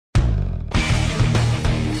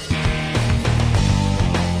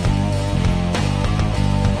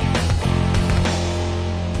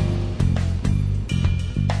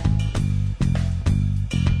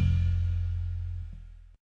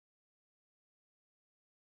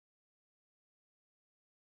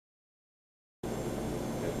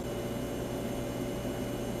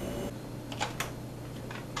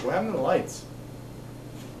What happened to the lights?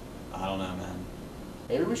 I don't know, man.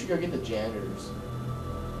 Maybe we should go get the janitors.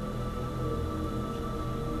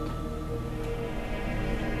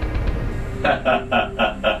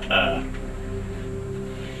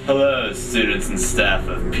 Hello, students and staff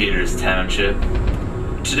of Peters Township.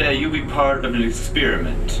 Today you'll be part of an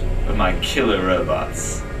experiment of my killer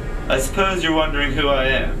robots. I suppose you're wondering who I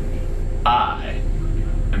am. I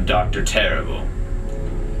am Dr. Terrible.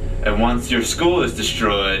 And once your school is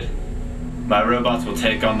destroyed, my robots will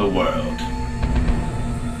take on the world.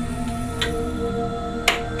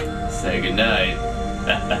 Say goodnight.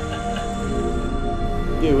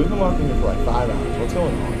 Dude, we've been walking here for like 5 hours. What's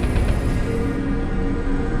going on?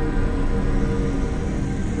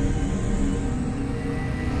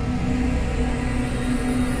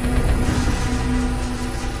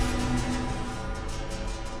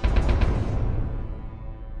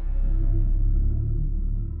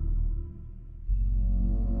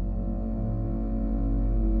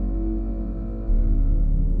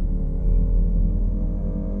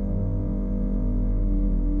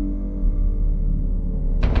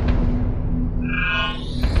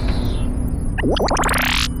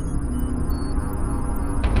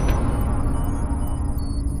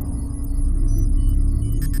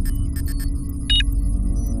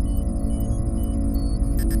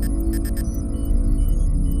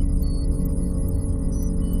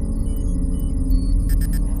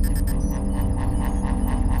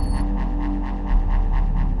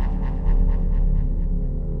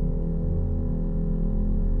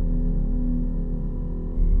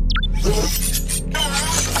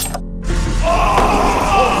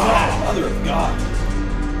 Mother of God.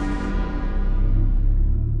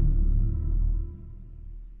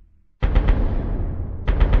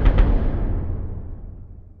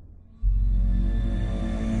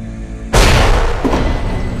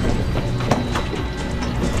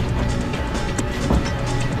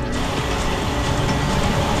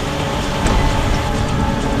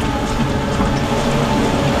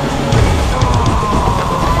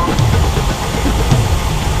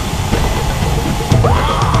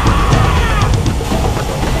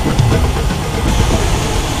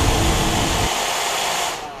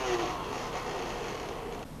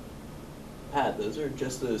 Pat, those are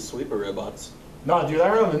just the sweeper robots. Nah, dude, I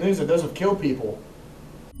heard on the news that those have killed people.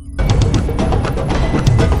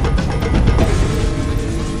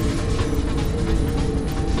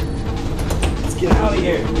 Let's get out of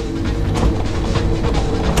here.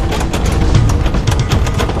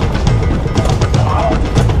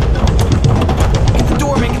 Get the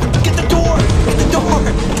door, man! Get the door! Get the door!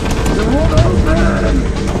 It won't open!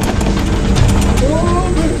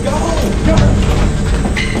 Open! Go!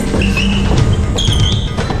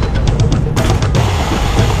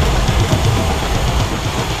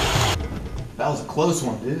 That was a close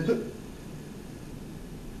one, dude.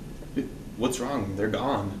 What's wrong? They're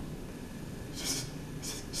gone.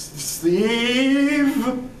 Steve!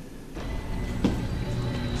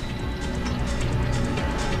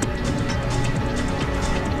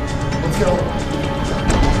 Let's go.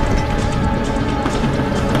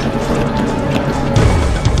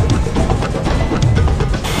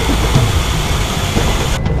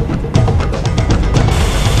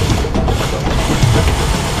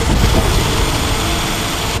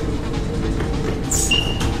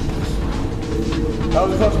 That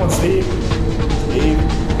was a close one, Steve. Steve.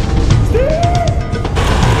 Steve!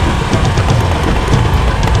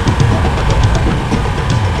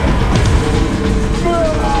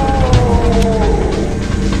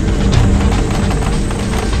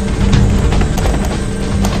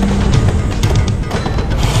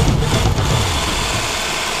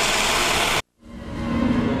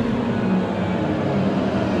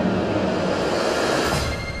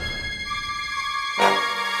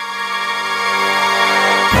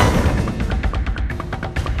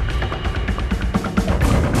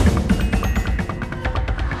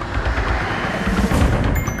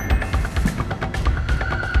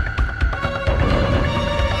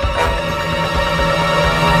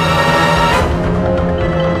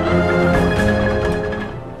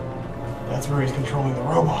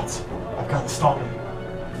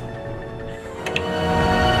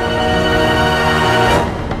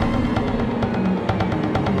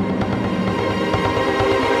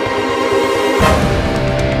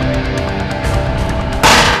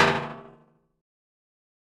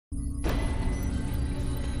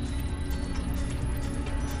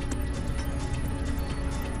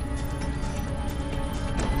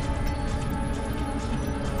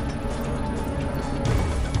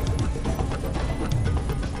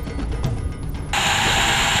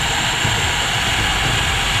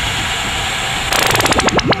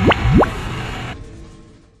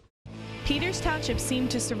 Township seemed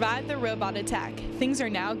to survive the robot attack. Things are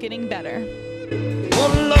now getting better.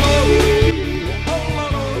 Oh, Lord.